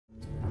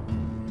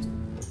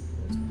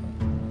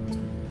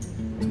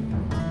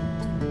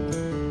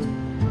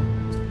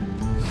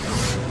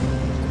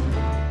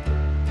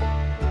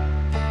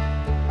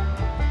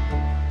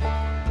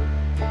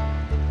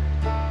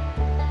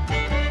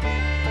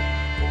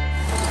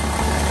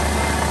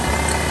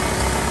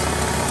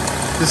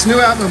This new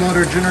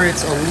AtmoMotor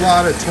generates a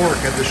lot of torque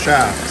at the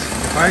shaft.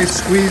 If I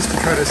squeeze to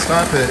try to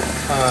stop it,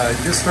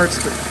 it just starts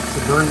to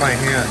burn my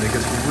hand. It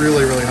gets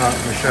really, really hot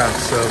in the shaft.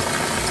 So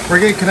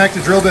we're going to connect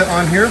a drill bit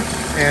on here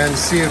and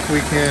see if we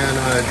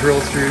can drill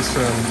through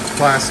some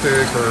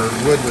plastic or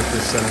wood with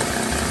this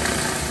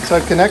setup. So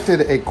I've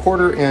connected a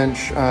 1/4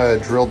 inch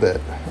drill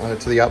bit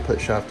to the output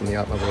shaft in the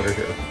AtmoMotor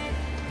here.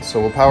 So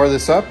we'll power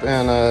this up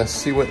and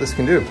see what this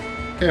can do.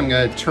 Okay, I'm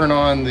going to turn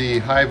on the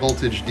high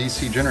voltage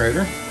DC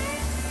generator.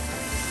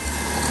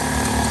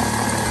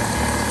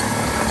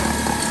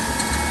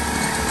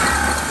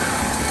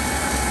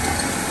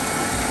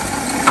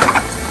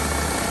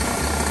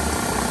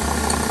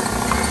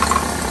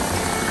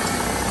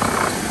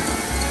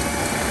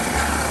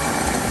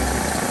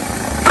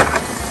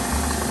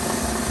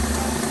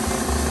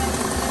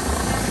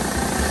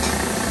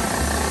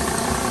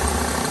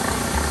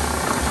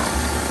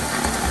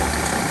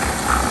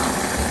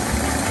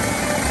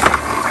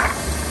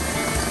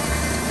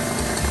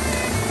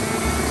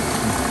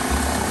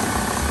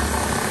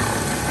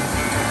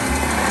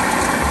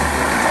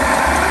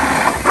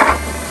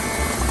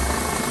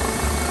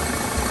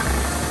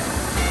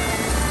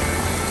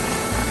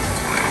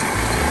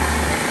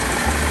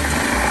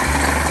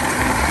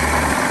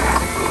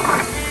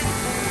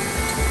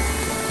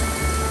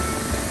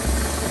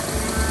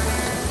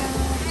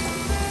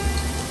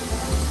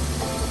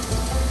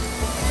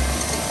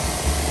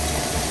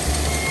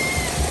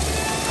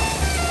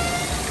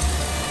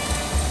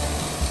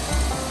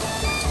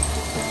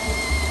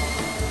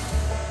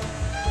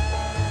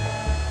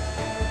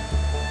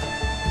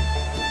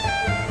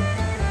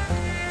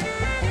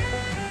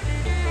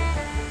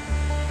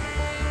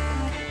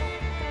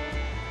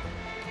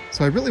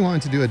 So I really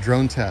wanted to do a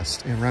drone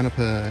test and run up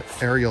an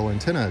aerial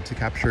antenna to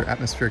capture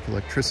atmospheric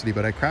electricity,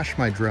 but I crashed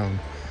my drone.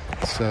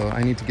 So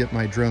I need to get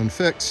my drone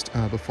fixed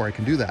before I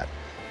can do that.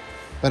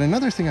 But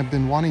another thing I've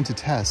been wanting to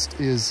test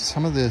is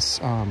some of this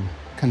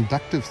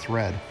conductive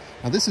thread.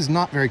 Now this is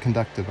not very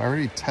conductive. I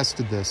already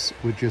tested this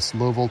with just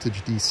low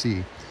voltage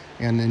DC.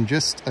 And in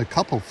just a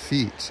couple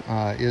feet,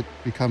 it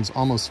becomes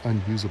almost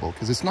unusable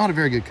because it's not a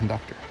very good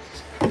conductor.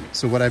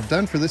 So what I've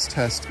done for this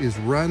test is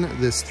run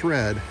this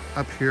thread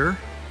up here,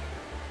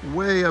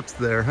 way up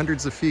there,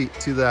 hundreds of feet,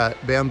 to that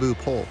bamboo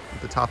pole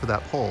at the top of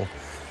that pole.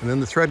 And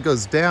then the thread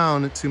goes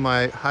down to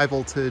my high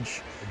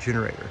voltage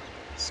generator.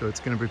 So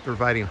it's going to be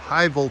providing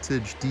high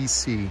voltage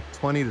DC,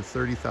 20 to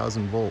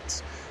 30,000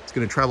 volts. It's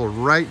going to travel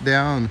right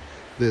down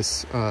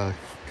this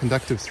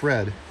conductive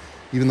thread,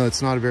 even though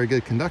it's not a very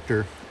good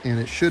conductor, and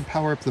it should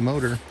power up the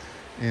motor,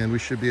 and we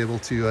should be able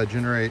to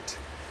generate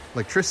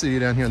electricity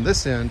down here on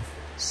this end.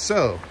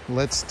 So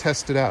let's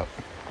test it out.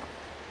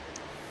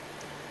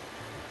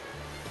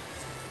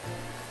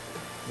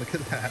 Look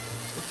at that,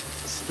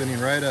 spinning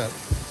right up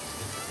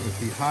with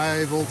the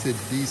high voltage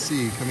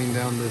DC coming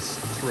down this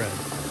thread.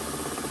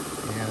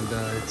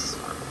 And it's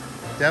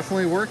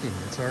definitely working.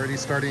 It's already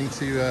starting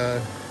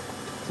to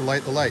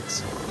light the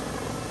lights.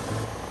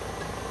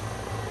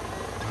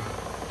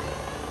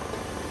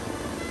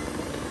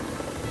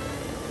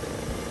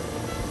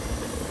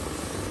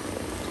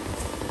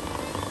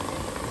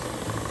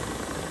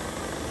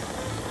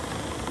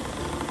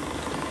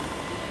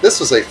 This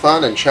was a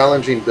fun and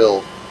challenging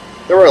build.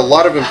 There were a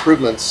lot of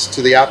improvements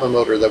to the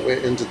AtmoMotor that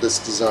went into this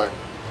design.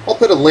 I'll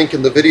put a link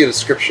in the video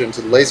description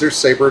to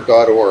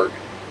lasersaber.org.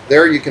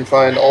 There you can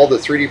find all the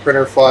 3D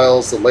printer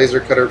files, the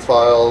laser cutter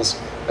files,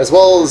 as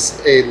well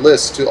as a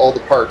list to all the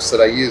parts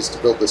that I used to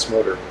build this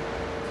motor.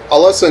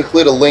 I'll also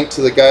include a link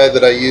to the guy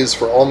that I use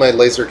for all my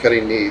laser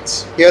cutting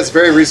needs. He has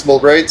very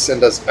reasonable rates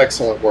and does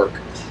excellent work.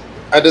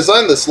 I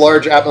designed this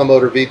large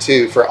AtmoMotor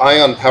V2 for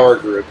Ion Power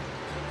Group.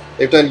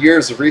 They've done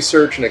years of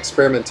research and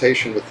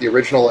experimentation with the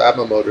original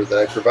AtmoMotor that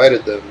I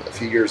provided them a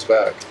few years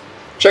back.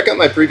 Check out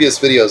my previous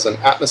videos on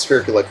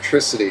atmospheric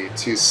electricity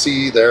to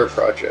see their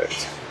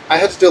project. I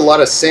had to do a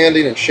lot of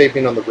sanding and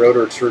shaping on the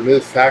rotor to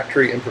remove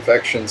factory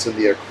imperfections in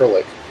the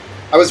acrylic.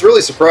 I was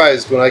really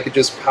surprised when I could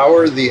just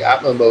power the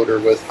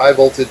AtmoMotor with high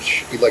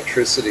voltage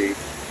electricity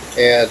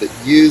and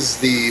use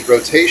the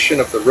rotation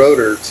of the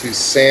rotor to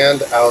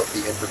sand out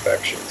the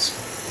imperfections.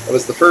 It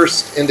was the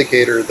first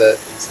indicator that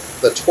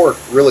the torque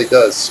really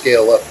does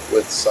scale up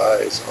with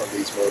size on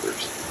these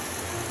motors.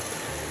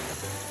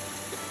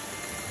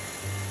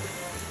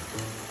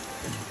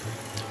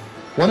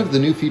 One of the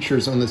new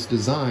features on this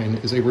design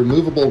is a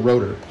removable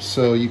rotor.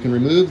 So you can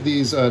remove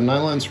these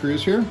nylon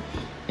screws here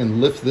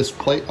and lift this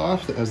plate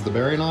off that has the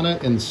bearing on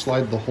it and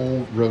slide the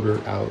whole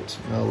rotor out.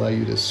 It'll allow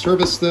you to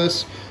service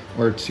this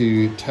or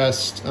to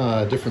test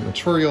different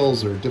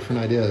materials or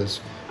different ideas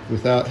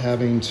without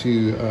having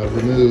to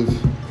remove,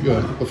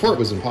 before it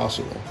was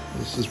impossible.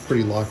 This is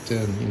pretty locked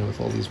in,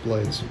 with all these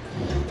blades.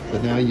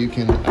 But now you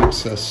can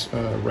access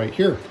right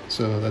here.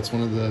 So that's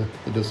one of the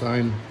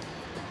design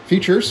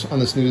features on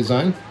this new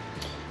design.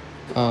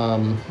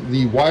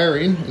 The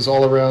wiring is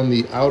all around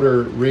the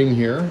outer ring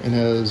here and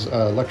has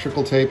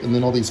electrical tape and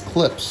then all these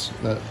clips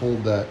that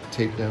hold that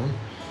tape down.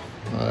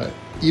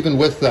 Even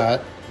with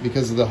that,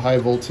 because of the high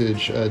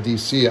voltage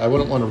DC, I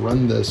wouldn't want to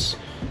run this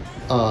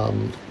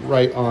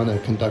right on a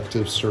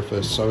conductive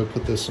surface. So I would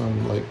put this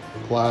on like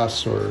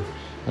glass or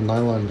a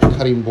nylon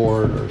cutting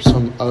board or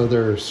some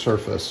other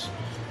surface.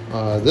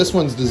 This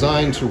one's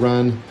designed to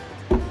run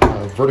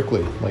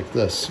vertically like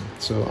this.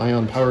 So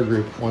Ion Power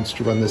Group wants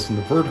to run this in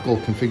the vertical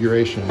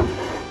configuration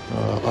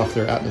off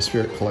their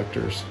atmospheric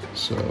collectors.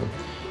 So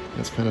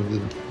that's kind of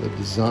the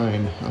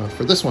design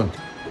for this one.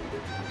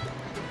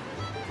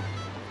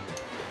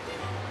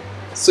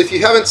 So if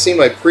you haven't seen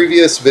my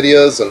previous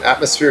videos on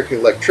atmospheric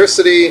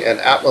electricity and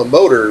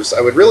AtmoMotors,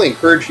 I would really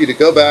encourage you to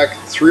go back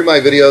through my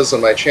videos on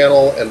my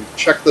channel and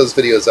check those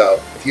videos out.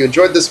 If you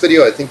enjoyed this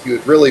video, I think you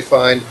would really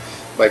find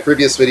my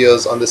previous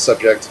videos on this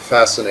subject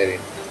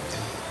fascinating.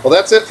 Well,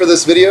 that's it for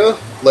this video.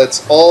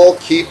 Let's all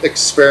keep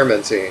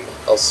experimenting.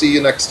 I'll see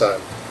you next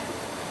time.